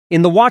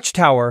In the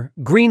Watchtower,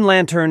 Green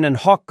Lantern and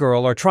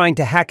Hawkgirl are trying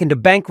to hack into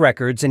bank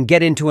records and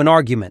get into an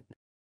argument.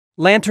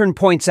 Lantern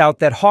points out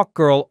that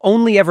Hawkgirl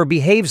only ever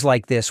behaves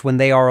like this when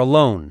they are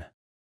alone.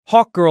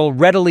 Hawkgirl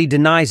readily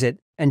denies it,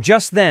 and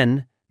just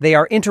then, they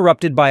are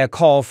interrupted by a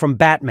call from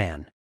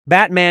Batman.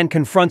 Batman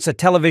confronts a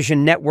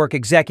television network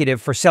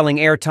executive for selling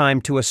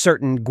airtime to a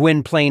certain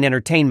Gwynplaine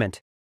Entertainment,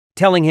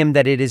 telling him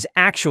that it is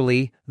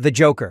actually the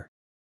Joker.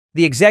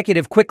 The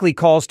executive quickly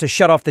calls to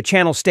shut off the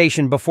channel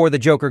station before the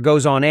Joker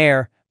goes on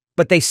air,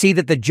 but they see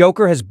that the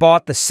Joker has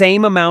bought the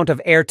same amount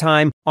of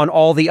airtime on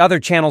all the other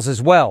channels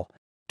as well,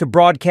 to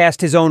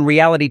broadcast his own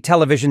reality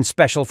television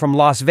special from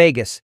Las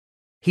Vegas.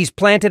 He's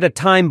planted a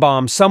time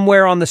bomb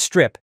somewhere on the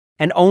Strip,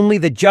 and only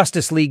the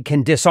Justice League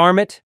can disarm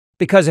it,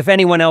 because if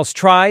anyone else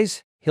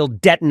tries, he'll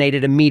detonate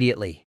it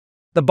immediately.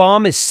 The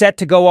bomb is set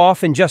to go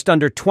off in just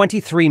under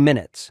 23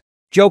 minutes.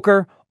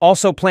 Joker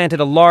also planted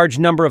a large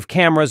number of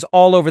cameras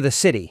all over the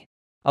city,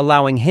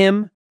 allowing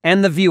him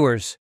and the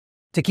viewers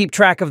to keep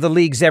track of the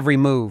League's every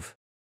move.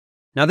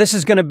 Now this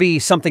is going to be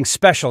something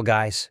special,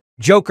 guys.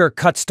 Joker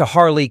cuts to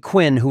Harley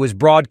Quinn, who is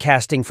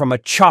broadcasting from a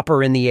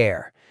chopper in the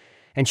air,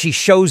 and she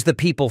shows the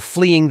people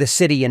fleeing the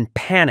city in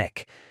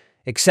panic,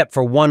 except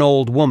for one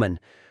old woman,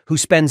 who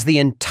spends the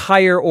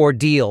entire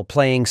ordeal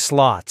playing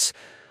slots,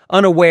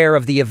 unaware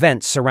of the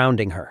events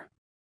surrounding her.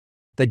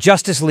 The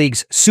Justice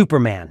League's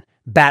Superman,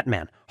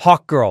 Batman,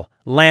 Hawkgirl,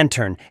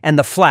 Lantern, and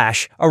the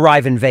Flash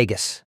arrive in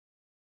Vegas.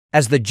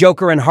 As the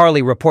Joker and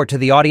Harley report to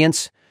the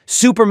audience,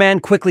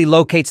 Superman quickly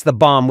locates the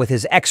bomb with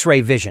his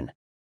X-ray vision,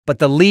 but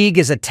the League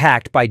is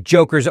attacked by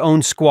Joker's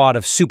own squad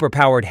of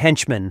superpowered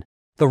henchmen,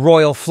 the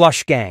Royal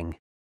Flush Gang.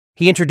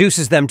 He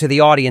introduces them to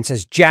the audience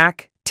as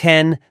Jack,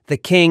 Ten, the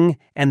King,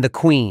 and the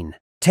Queen.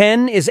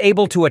 Ten is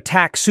able to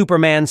attack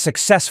Superman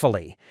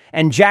successfully,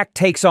 and Jack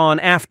takes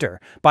on after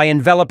by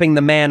enveloping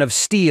the Man of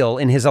Steel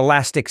in his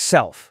elastic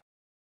self.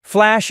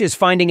 Flash is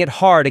finding it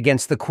hard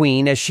against the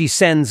Queen as she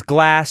sends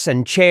glass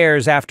and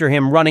chairs after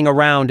him running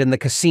around in the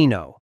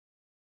casino.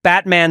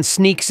 Batman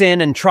sneaks in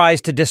and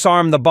tries to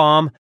disarm the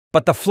bomb,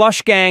 but the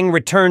Flush Gang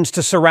returns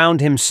to surround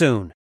him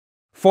soon.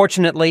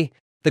 Fortunately,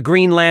 the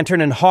Green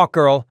Lantern and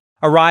Hawkgirl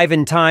arrive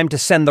in time to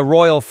send the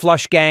Royal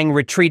Flush Gang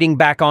retreating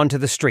back onto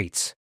the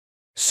streets.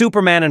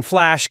 Superman and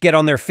Flash get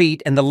on their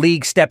feet and the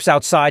League steps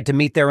outside to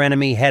meet their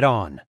enemy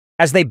head-on.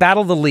 As they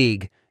battle the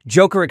League,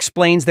 Joker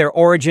explains their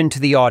origin to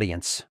the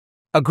audience.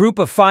 A group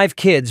of 5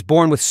 kids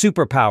born with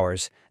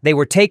superpowers, they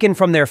were taken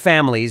from their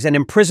families and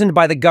imprisoned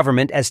by the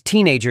government as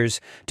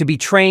teenagers to be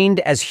trained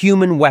as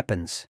human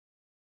weapons.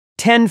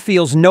 Ten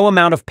feels no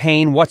amount of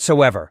pain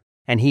whatsoever,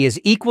 and he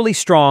is equally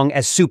strong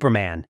as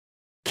Superman.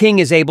 King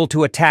is able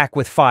to attack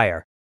with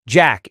fire.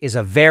 Jack is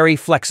a very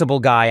flexible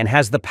guy and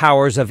has the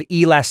powers of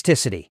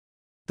elasticity.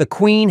 The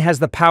Queen has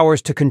the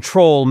powers to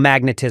control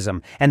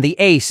magnetism, and the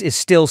Ace is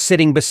still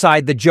sitting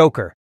beside the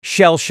Joker,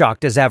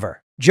 shell-shocked as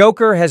ever.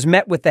 Joker has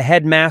met with the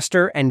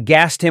headmaster and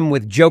gassed him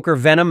with Joker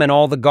venom and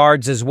all the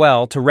guards as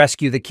well to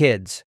rescue the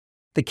kids.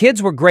 The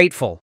kids were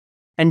grateful,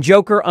 and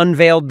Joker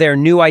unveiled their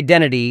new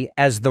identity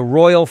as the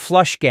Royal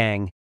Flush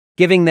Gang,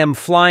 giving them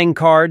flying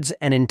cards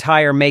and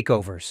entire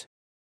makeovers.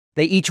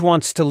 They each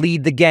wants to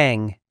lead the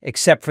gang,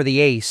 except for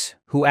the Ace,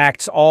 who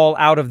acts all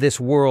out of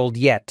this world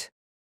yet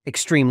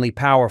extremely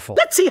powerful.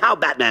 Let's see how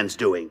Batman's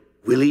doing.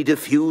 Will he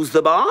defuse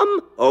the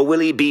bomb, or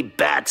will he be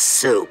bat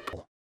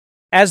soup?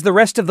 As the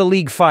rest of the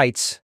League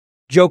fights,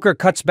 Joker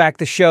cuts back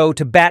the show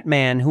to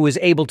Batman, who is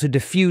able to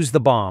defuse the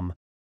bomb,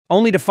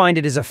 only to find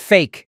it is a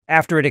fake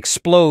after it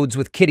explodes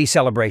with kitty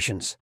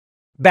celebrations.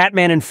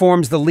 Batman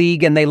informs the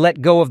League and they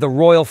let go of the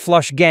Royal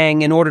Flush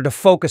Gang in order to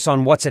focus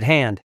on what's at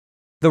hand.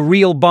 The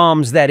real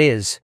bombs, that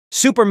is.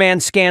 Superman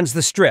scans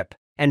the Strip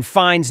and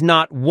finds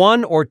not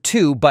 1 or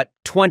 2 but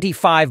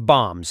 25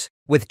 bombs,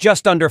 with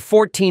just under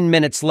 14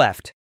 minutes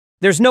left.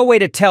 There's no way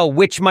to tell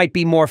which might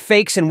be more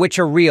fakes and which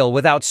are real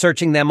without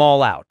searching them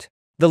all out.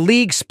 The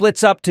League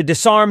splits up to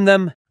disarm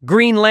them.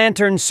 Green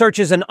Lantern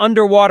searches an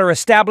underwater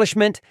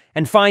establishment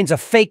and finds a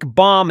fake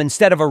bomb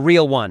instead of a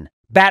real one.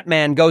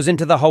 Batman goes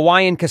into the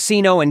Hawaiian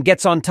casino and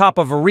gets on top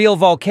of a real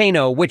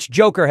volcano which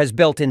Joker has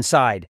built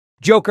inside.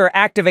 Joker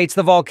activates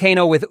the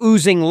volcano with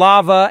oozing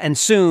lava, and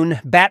soon,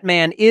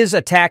 Batman is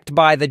attacked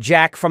by the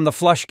Jack from the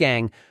Flush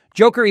Gang.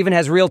 Joker even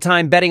has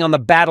real-time betting on the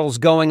battles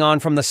going on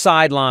from the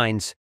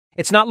sidelines.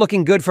 It's not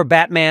looking good for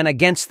Batman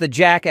against the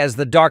Jack as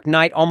the Dark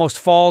Knight almost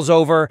falls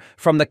over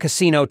from the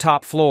casino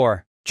top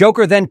floor.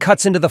 Joker then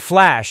cuts into the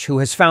Flash, who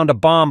has found a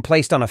bomb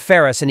placed on a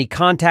Ferris, and he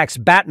contacts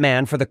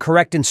Batman for the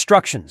correct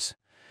instructions.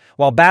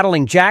 While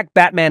battling Jack,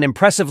 Batman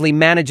impressively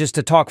manages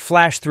to talk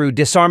Flash through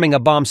disarming a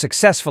bomb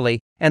successfully,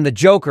 and the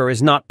Joker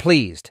is not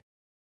pleased.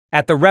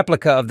 At the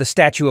replica of the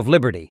Statue of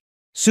Liberty,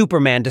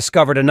 Superman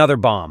discovered another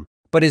bomb,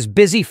 but is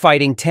busy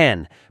fighting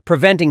Ten,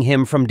 preventing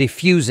him from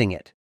defusing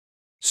it.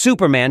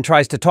 Superman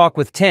tries to talk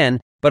with Ten,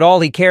 but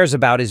all he cares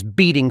about is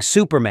beating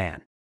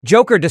Superman.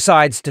 Joker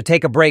decides to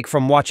take a break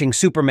from watching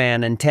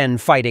Superman and Ten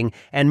fighting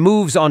and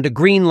moves on to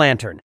Green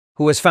Lantern,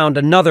 who has found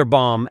another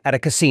bomb at a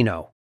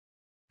casino.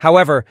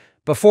 However,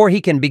 before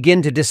he can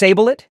begin to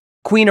disable it,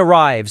 Queen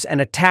arrives and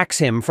attacks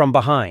him from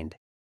behind.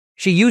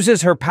 She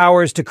uses her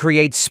powers to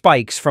create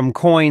spikes from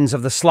coins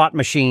of the slot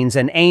machines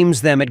and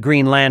aims them at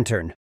Green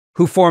Lantern,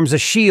 who forms a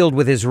shield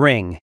with his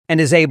ring and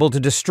is able to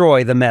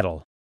destroy the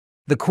metal.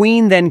 The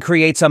Queen then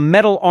creates a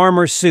metal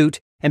armor suit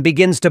and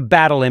begins to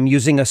battle him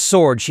using a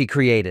sword she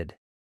created.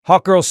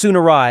 Hawkgirl soon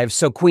arrives,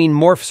 so Queen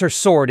morphs her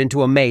sword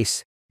into a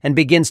mace and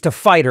begins to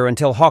fight her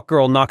until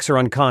Hawkgirl knocks her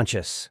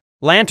unconscious.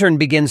 Lantern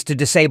begins to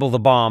disable the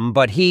bomb,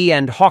 but he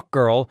and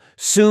Hawkgirl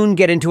soon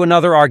get into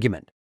another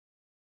argument.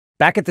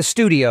 Back at the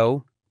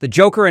studio, the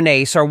Joker and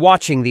Ace are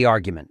watching the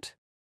argument.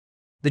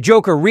 The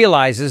Joker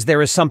realizes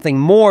there is something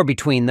more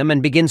between them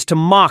and begins to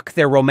mock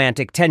their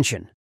romantic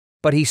tension.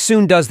 But he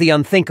soon does the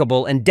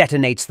unthinkable and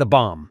detonates the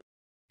bomb.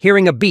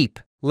 Hearing a beep,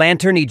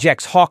 Lantern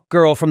ejects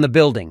Hawkgirl from the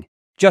building,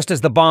 just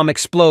as the bomb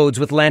explodes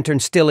with Lantern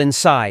still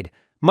inside,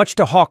 much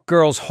to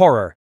Hawkgirl's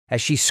horror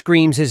as she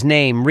screams his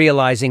name,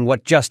 realizing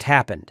what just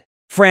happened.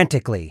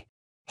 Frantically,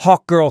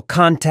 Hawkgirl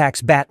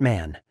contacts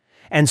Batman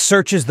and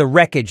searches the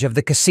wreckage of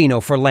the casino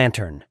for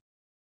Lantern.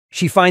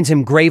 She finds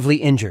him gravely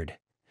injured.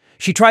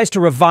 She tries to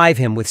revive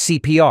him with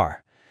CPR,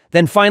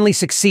 then finally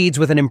succeeds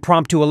with an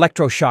impromptu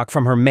electroshock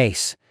from her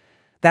mace.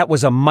 That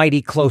was a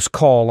mighty close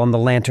call on the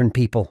Lantern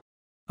people.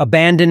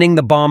 Abandoning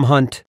the bomb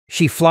hunt,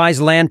 she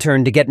flies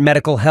Lantern to get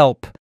medical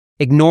help,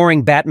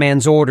 ignoring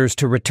Batman's orders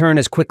to return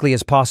as quickly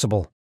as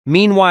possible.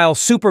 Meanwhile,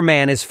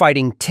 Superman is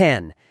fighting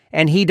 10,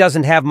 and he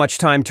doesn't have much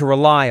time to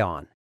rely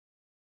on.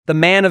 The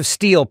Man of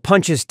Steel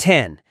punches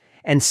 10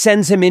 and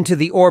sends him into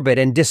the orbit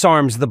and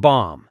disarms the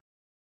bomb.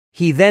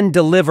 He then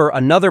delivers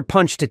another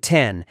punch to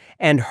 10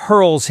 and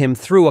hurls him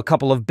through a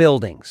couple of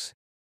buildings.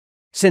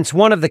 Since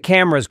one of the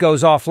cameras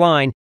goes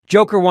offline,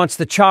 Joker wants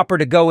the chopper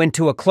to go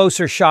into a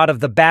closer shot of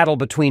the battle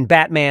between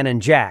Batman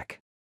and Jack.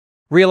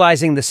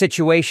 Realizing the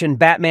situation,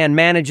 Batman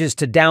manages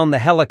to down the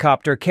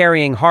helicopter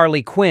carrying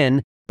Harley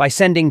Quinn by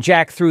sending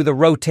Jack through the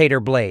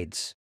rotator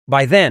blades.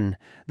 By then,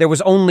 there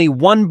was only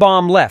one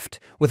bomb left,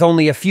 with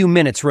only a few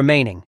minutes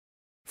remaining.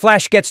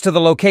 Flash gets to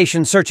the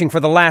location searching for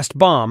the last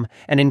bomb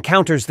and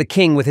encounters the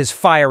King with his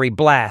fiery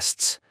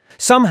blasts.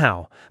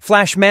 Somehow,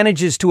 Flash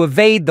manages to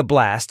evade the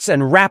blasts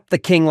and wrap the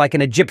King like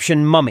an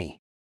Egyptian mummy.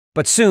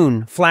 But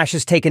soon, Flash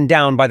is taken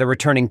down by the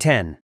returning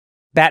 10.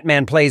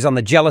 Batman plays on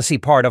the jealousy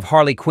part of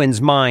Harley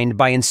Quinn's mind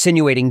by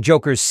insinuating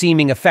Joker's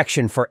seeming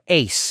affection for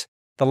Ace,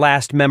 the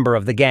last member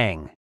of the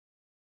gang.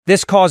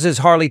 This causes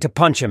Harley to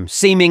punch him,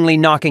 seemingly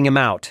knocking him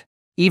out.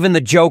 Even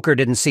the Joker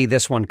didn't see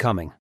this one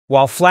coming.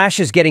 While Flash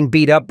is getting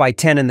beat up by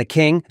 10 and the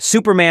King,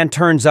 Superman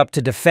turns up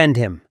to defend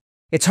him.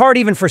 It's hard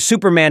even for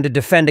Superman to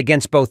defend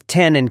against both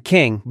 10 and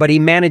King, but he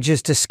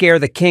manages to scare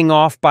the King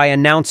off by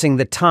announcing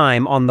the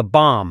time on the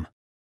bomb.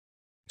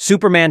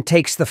 Superman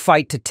takes the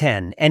fight to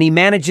 10, and he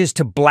manages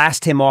to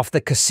blast him off the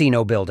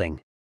casino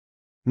building.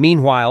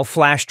 Meanwhile,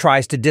 Flash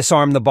tries to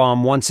disarm the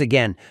bomb once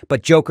again,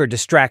 but Joker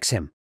distracts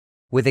him.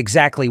 With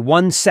exactly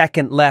 1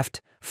 second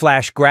left,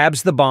 Flash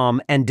grabs the bomb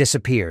and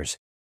disappears.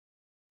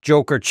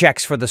 Joker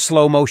checks for the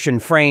slow-motion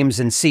frames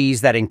and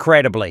sees that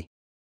incredibly,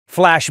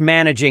 Flash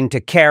managing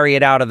to carry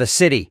it out of the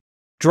city,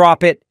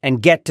 drop it,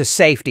 and get to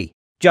safety,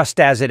 just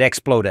as it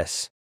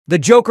explodes. The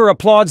Joker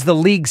applauds the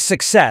League's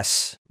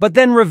success, but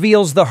then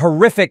reveals the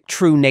horrific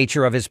true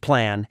nature of his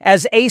plan,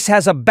 as Ace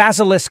has a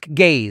basilisk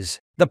gaze,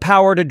 the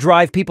power to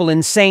drive people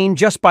insane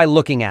just by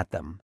looking at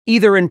them,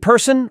 either in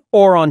person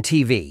or on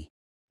TV.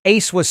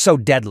 Ace was so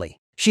deadly,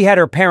 she had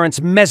her parents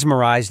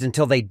mesmerized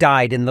until they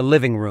died in the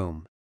living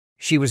room.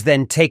 She was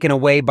then taken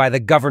away by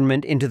the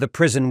government into the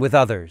prison with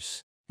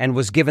others, and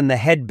was given the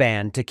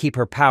headband to keep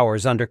her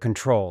powers under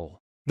control.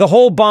 The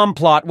whole bomb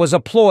plot was a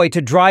ploy to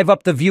drive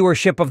up the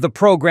viewership of the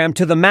program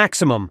to the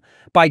maximum.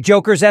 By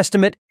Joker's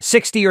estimate,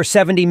 60 or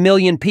 70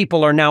 million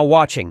people are now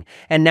watching,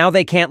 and now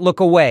they can't look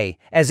away,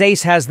 as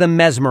Ace has them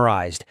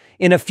mesmerized.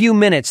 In a few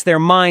minutes, their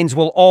minds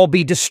will all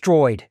be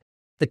destroyed.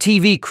 The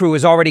TV crew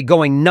is already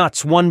going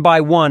nuts one by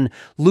one,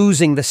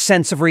 losing the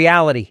sense of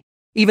reality.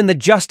 Even the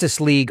Justice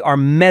League are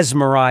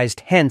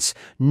mesmerized, hence,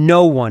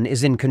 no one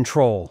is in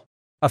control.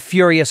 A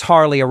furious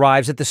Harley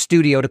arrives at the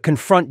studio to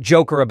confront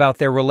Joker about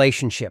their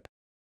relationship.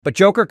 But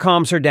Joker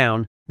calms her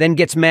down, then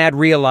gets mad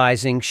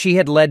realizing she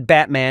had led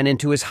Batman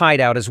into his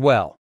hideout as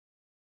well.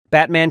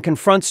 Batman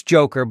confronts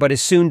Joker but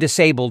is soon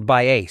disabled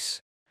by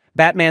Ace.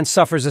 Batman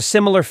suffers a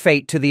similar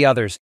fate to the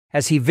others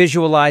as he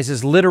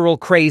visualizes literal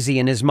crazy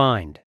in his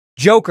mind.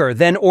 Joker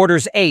then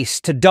orders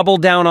Ace to double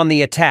down on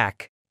the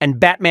attack,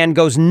 and Batman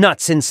goes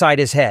nuts inside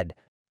his head.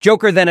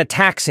 Joker then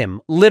attacks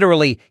him,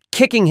 literally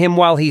kicking him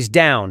while he's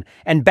down,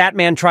 and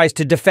Batman tries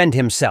to defend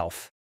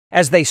himself.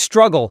 As they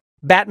struggle,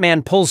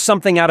 Batman pulls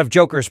something out of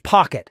Joker's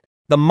pocket,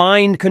 the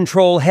mind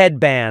control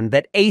headband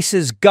that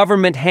Ace's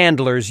government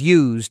handlers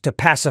used to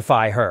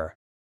pacify her.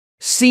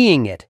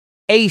 Seeing it,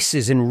 Ace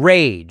is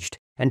enraged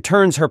and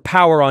turns her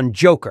power on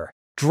Joker,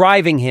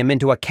 driving him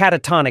into a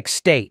catatonic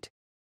state.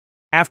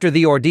 After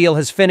the ordeal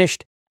has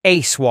finished,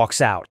 Ace walks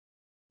out.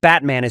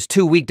 Batman is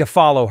too weak to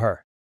follow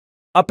her.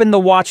 Up in the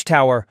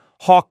watchtower,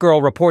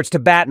 Hawkgirl reports to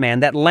Batman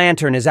that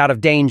Lantern is out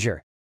of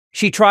danger.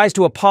 She tries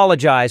to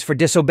apologize for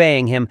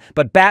disobeying him,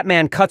 but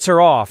Batman cuts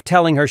her off,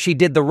 telling her she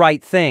did the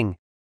right thing.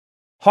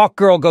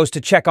 Hawkgirl goes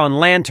to check on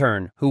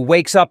Lantern, who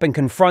wakes up and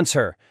confronts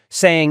her,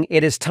 saying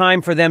it is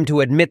time for them to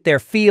admit their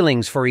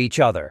feelings for each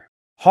other.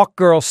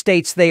 Hawkgirl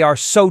states they are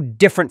so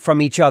different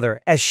from each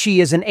other, as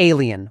she is an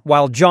alien,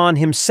 while John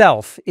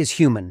himself is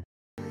human.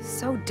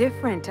 So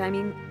different. I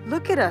mean,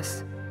 look at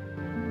us.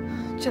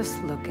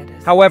 Just look at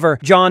us. However,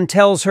 John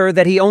tells her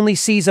that he only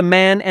sees a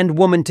man and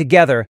woman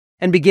together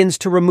and begins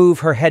to remove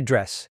her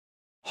headdress.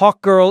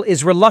 Hawkgirl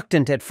is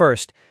reluctant at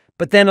first,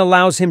 but then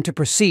allows him to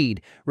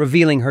proceed,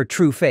 revealing her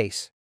true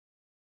face.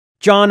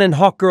 John and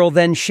Hawkgirl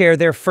then share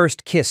their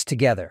first kiss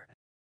together.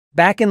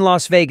 Back in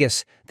Las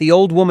Vegas, the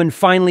old woman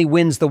finally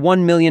wins the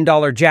 $1 million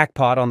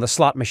jackpot on the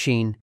slot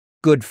machine.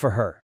 Good for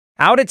her.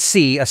 Out at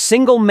sea, a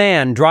single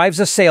man drives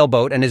a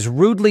sailboat and is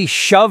rudely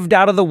shoved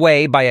out of the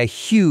way by a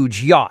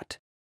huge yacht.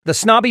 The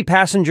snobby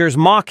passengers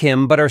mock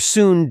him but are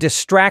soon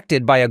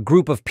distracted by a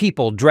group of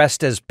people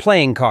dressed as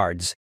playing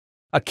cards.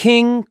 A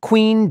king,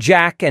 queen,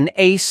 jack, an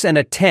ace, and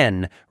a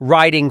 10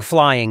 riding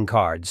flying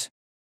cards.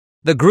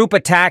 The group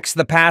attacks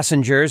the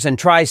passengers and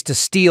tries to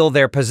steal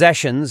their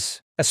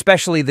possessions,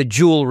 especially the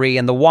jewelry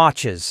and the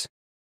watches.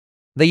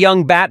 The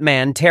young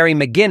Batman, Terry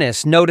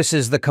McGinnis,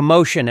 notices the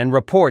commotion and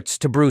reports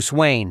to Bruce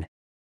Wayne.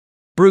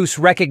 Bruce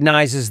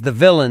recognizes the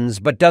villains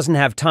but doesn't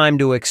have time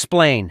to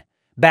explain.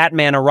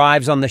 Batman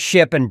arrives on the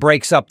ship and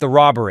breaks up the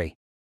robbery.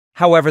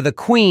 However, the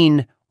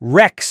Queen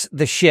wrecks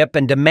the ship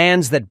and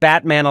demands that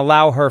Batman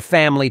allow her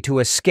family to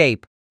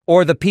escape,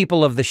 or the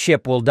people of the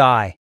ship will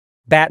die.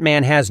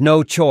 Batman has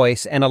no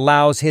choice and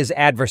allows his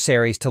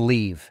adversaries to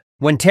leave.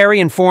 When Terry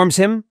informs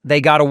him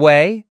they got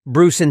away,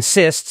 Bruce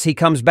insists he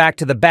comes back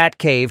to the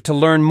Batcave to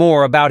learn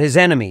more about his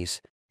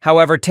enemies.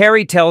 However,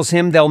 Terry tells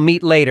him they'll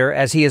meet later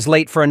as he is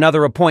late for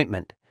another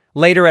appointment.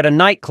 Later at a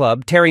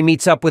nightclub, Terry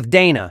meets up with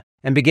Dana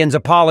and begins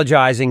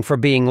apologizing for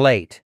being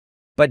late.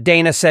 But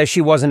Dana says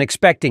she wasn't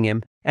expecting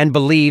him and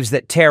believes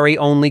that Terry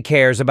only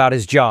cares about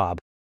his job.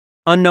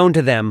 Unknown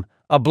to them,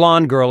 a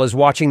blonde girl is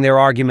watching their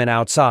argument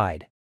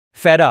outside.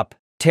 Fed up,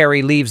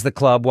 Terry leaves the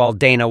club while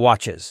Dana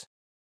watches.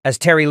 As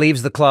Terry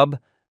leaves the club,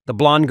 the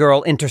blonde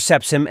girl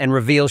intercepts him and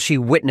reveals she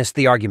witnessed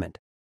the argument.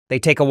 They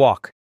take a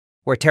walk,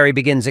 where Terry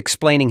begins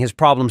explaining his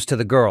problems to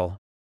the girl.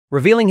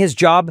 Revealing his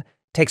job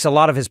takes a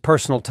lot of his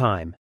personal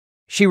time.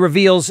 She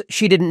reveals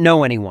she didn't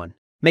know anyone,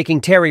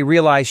 making Terry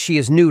realize she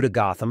is new to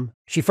Gotham.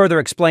 She further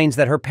explains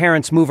that her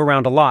parents move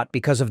around a lot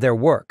because of their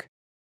work.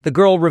 The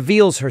girl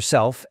reveals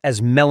herself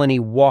as Melanie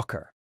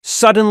Walker.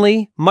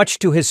 Suddenly, much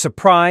to his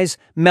surprise,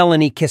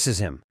 Melanie kisses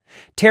him.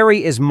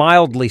 Terry is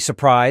mildly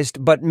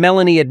surprised, but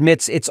Melanie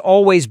admits it's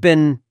always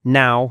been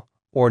now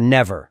or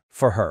never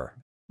for her.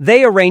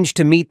 They arrange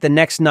to meet the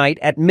next night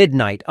at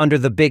midnight under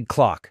the big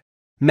clock.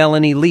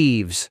 Melanie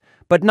leaves,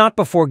 but not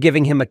before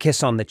giving him a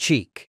kiss on the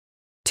cheek.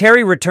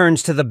 Terry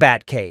returns to the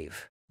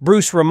Batcave.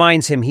 Bruce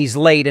reminds him he's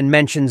late and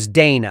mentions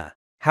Dana.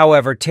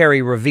 However,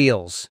 Terry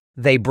reveals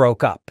they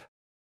broke up.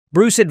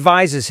 Bruce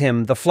advises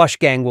him the Flush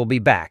Gang will be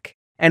back,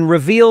 and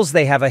reveals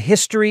they have a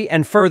history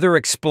and further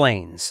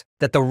explains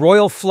that the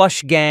Royal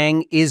Flush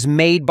Gang is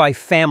made by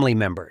family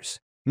members.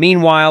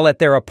 Meanwhile, at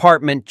their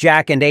apartment,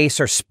 Jack and Ace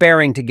are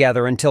sparring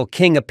together until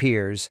King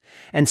appears,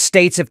 and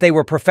states if they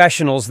were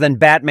professionals, then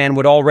Batman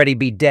would already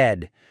be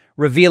dead,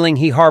 revealing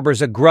he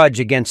harbors a grudge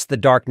against the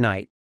Dark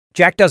Knight.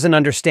 Jack doesn't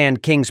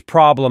understand King's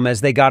problem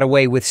as they got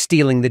away with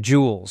stealing the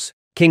jewels.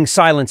 King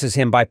silences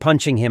him by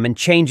punching him and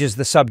changes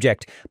the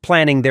subject,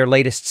 planning their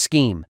latest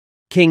scheme.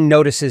 King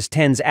notices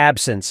Ten's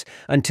absence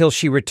until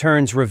she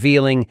returns,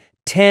 revealing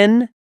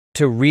Ten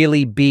to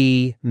really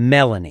be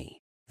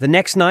Melanie. The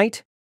next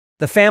night,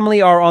 the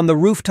family are on the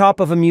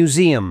rooftop of a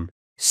museum,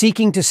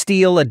 seeking to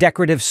steal a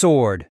decorative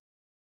sword.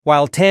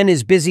 While Ten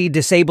is busy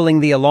disabling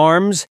the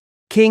alarms,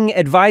 King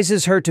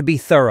advises her to be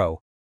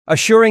thorough,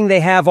 assuring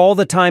they have all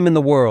the time in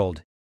the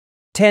world.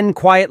 Ten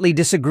quietly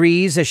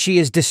disagrees as she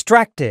is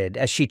distracted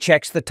as she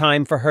checks the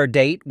time for her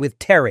date with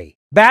Terry.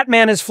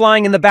 Batman is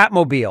flying in the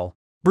Batmobile.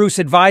 Bruce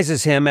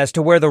advises him as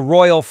to where the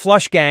Royal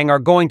Flush Gang are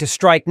going to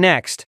strike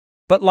next.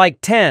 But like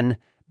Ten,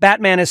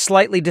 Batman is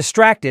slightly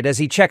distracted as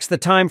he checks the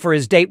time for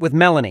his date with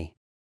Melanie.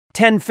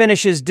 Ten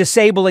finishes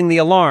disabling the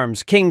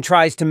alarms. King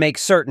tries to make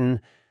certain.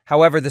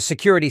 However, the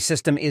security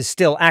system is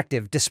still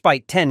active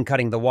despite Ten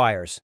cutting the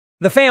wires.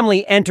 The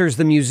family enters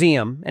the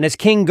museum, and as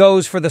King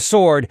goes for the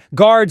sword,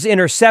 guards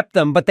intercept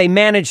them, but they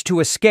manage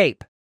to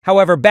escape.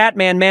 However,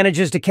 Batman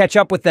manages to catch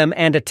up with them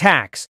and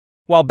attacks.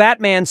 While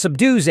Batman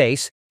subdues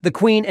Ace, the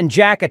Queen and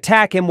Jack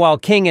attack him while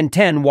King and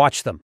Ten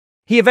watch them.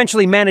 He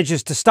eventually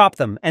manages to stop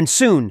them, and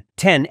soon,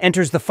 Ten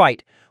enters the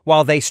fight.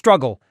 While they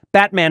struggle,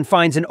 Batman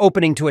finds an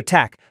opening to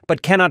attack,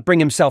 but cannot bring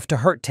himself to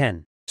hurt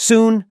Ten.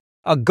 Soon,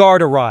 a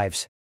guard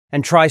arrives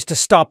and tries to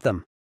stop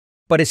them,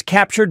 but is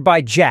captured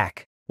by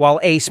Jack, while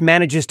Ace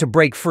manages to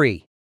break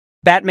free.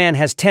 Batman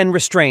has Ten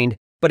restrained,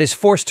 but is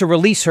forced to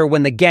release her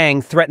when the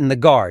gang threaten the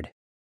guard.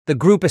 The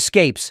group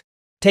escapes,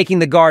 taking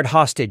the guard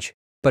hostage,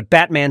 but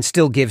Batman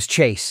still gives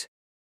chase.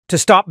 To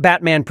stop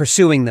Batman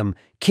pursuing them,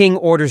 King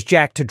orders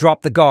Jack to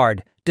drop the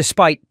guard,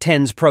 despite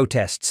Ten's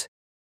protests.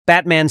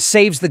 Batman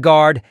saves the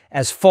guard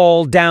as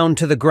fall down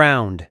to the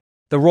ground.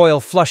 The Royal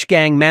Flush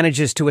Gang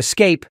manages to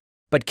escape,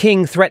 but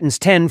King threatens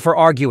Ten for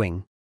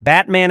arguing.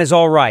 Batman is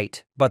all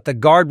right, but the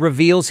guard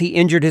reveals he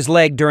injured his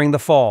leg during the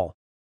fall.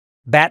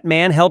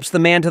 Batman helps the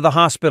man to the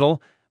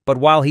hospital, but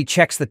while he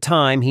checks the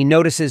time, he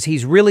notices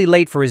he's really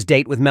late for his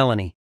date with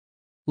Melanie.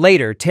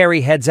 Later,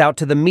 Terry heads out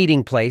to the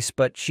meeting place,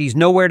 but she's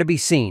nowhere to be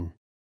seen.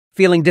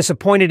 Feeling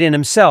disappointed in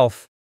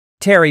himself,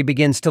 Terry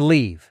begins to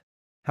leave.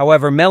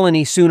 However,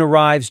 Melanie soon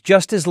arrives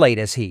just as late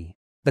as he.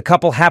 The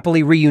couple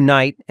happily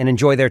reunite and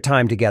enjoy their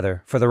time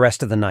together for the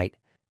rest of the night.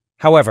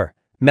 However,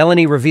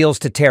 Melanie reveals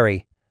to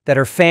Terry that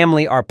her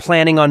family are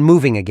planning on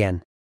moving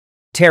again.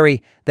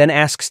 Terry then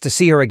asks to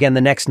see her again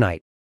the next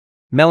night.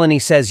 Melanie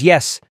says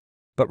yes,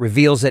 but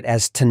reveals it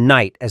as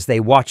tonight as they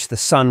watch the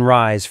sun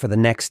rise for the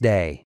next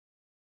day.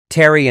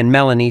 Terry and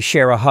Melanie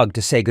share a hug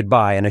to say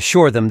goodbye and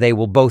assure them they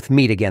will both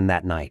meet again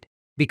that night.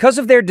 Because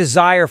of their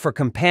desire for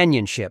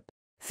companionship,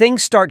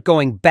 things start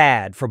going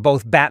bad for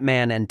both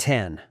Batman and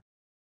Ten.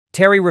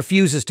 Terry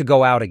refuses to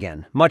go out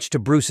again, much to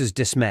Bruce's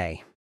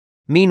dismay.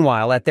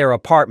 Meanwhile, at their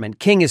apartment,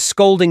 King is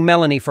scolding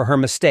Melanie for her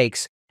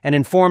mistakes and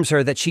informs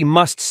her that she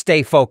must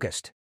stay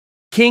focused.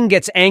 King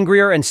gets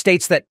angrier and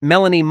states that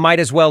Melanie might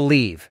as well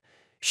leave.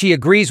 She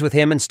agrees with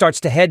him and starts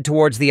to head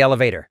towards the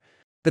elevator.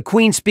 The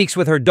Queen speaks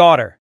with her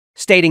daughter,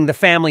 stating the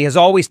family has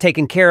always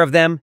taken care of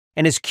them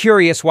and is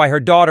curious why her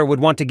daughter would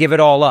want to give it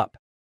all up.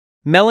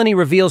 Melanie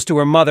reveals to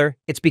her mother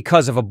it's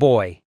because of a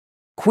boy.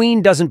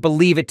 Queen doesn't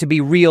believe it to be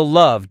real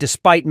love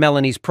despite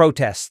Melanie's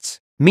protests.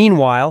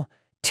 Meanwhile,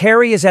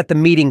 Terry is at the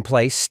meeting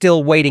place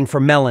still waiting for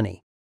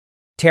Melanie.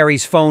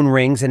 Terry's phone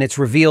rings and it's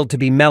revealed to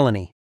be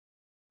Melanie.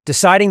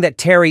 Deciding that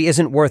Terry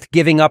isn't worth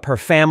giving up her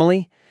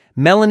family,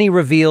 Melanie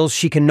reveals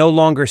she can no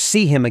longer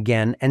see him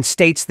again and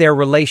states their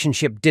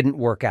relationship didn't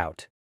work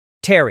out.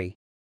 Terry,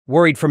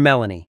 worried for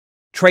Melanie,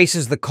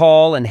 traces the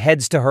call and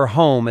heads to her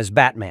home as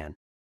Batman.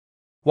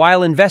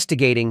 While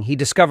investigating, he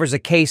discovers a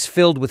case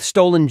filled with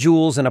stolen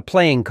jewels and a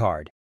playing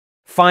card,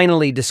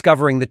 finally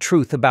discovering the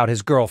truth about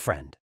his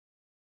girlfriend.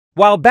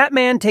 While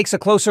Batman takes a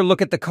closer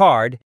look at the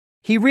card,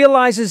 he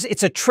realizes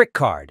it's a trick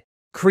card,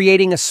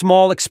 creating a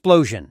small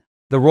explosion.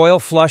 The Royal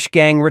Flush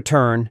Gang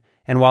return,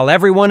 and while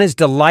everyone is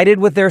delighted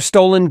with their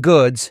stolen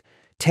goods,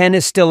 Ten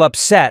is still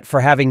upset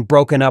for having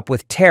broken up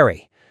with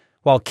Terry,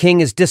 while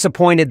King is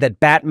disappointed that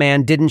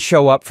Batman didn't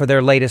show up for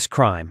their latest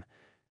crime,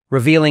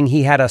 revealing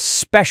he had a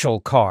special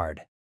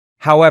card.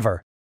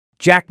 However,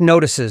 Jack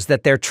notices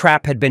that their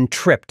trap had been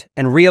tripped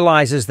and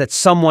realizes that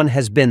someone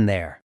has been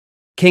there.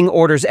 King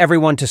orders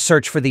everyone to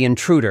search for the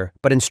intruder,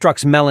 but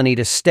instructs Melanie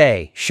to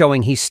stay,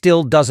 showing he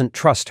still doesn't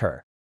trust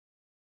her.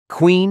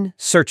 Queen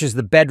searches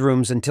the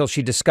bedrooms until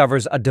she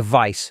discovers a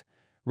device.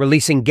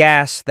 Releasing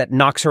gas that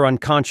knocks her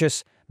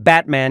unconscious,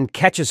 Batman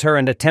catches her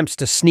and attempts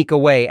to sneak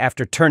away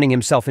after turning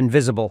himself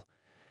invisible.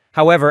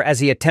 However, as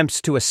he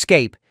attempts to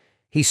escape,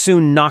 he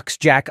soon knocks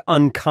Jack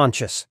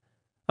unconscious.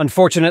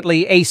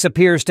 Unfortunately, Ace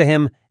appears to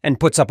him and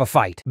puts up a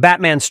fight.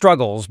 Batman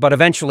struggles, but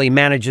eventually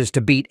manages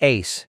to beat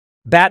Ace.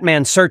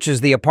 Batman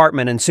searches the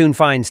apartment and soon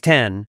finds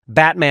Ten.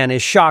 Batman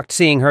is shocked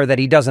seeing her that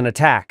he doesn't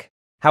attack.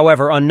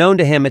 However, unknown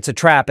to him, it's a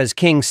trap as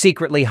King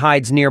secretly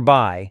hides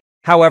nearby.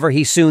 However,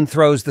 he soon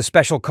throws the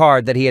special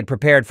card that he had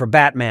prepared for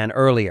Batman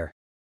earlier.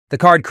 The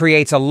card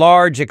creates a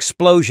large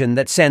explosion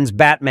that sends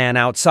Batman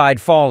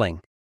outside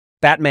falling.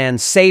 Batman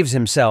saves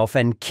himself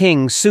and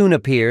King soon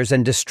appears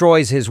and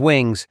destroys his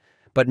wings,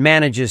 but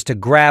manages to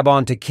grab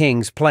onto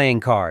King's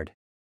playing card.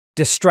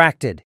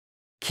 Distracted,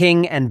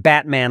 King and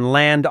Batman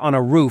land on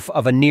a roof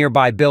of a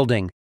nearby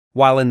building,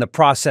 while in the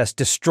process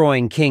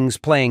destroying King's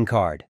playing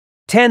card.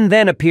 Ten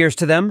then appears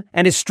to them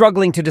and is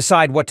struggling to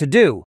decide what to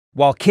do.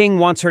 While King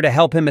wants her to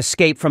help him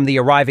escape from the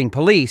arriving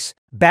police,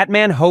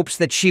 Batman hopes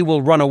that she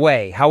will run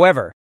away.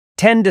 However,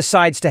 Ten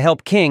decides to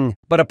help King,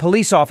 but a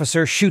police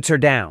officer shoots her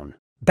down.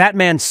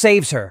 Batman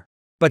saves her,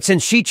 but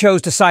since she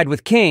chose to side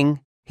with King,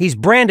 he's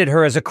branded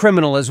her as a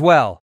criminal as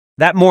well.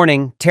 That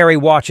morning, Terry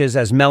watches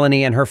as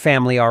Melanie and her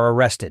family are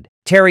arrested.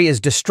 Terry is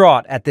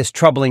distraught at this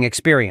troubling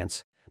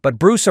experience, but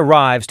Bruce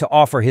arrives to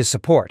offer his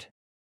support.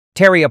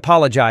 Terry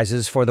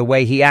apologizes for the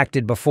way he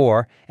acted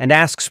before and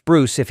asks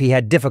Bruce if he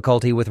had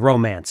difficulty with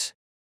romance.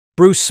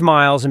 Bruce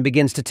smiles and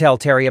begins to tell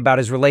Terry about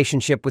his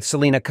relationship with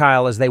Selina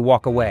Kyle as they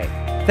walk away.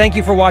 Thank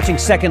you for watching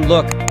Second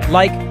Look.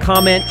 Like,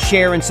 comment,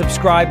 share, and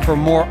subscribe for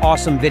more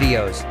awesome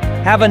videos.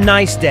 Have a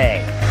nice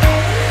day.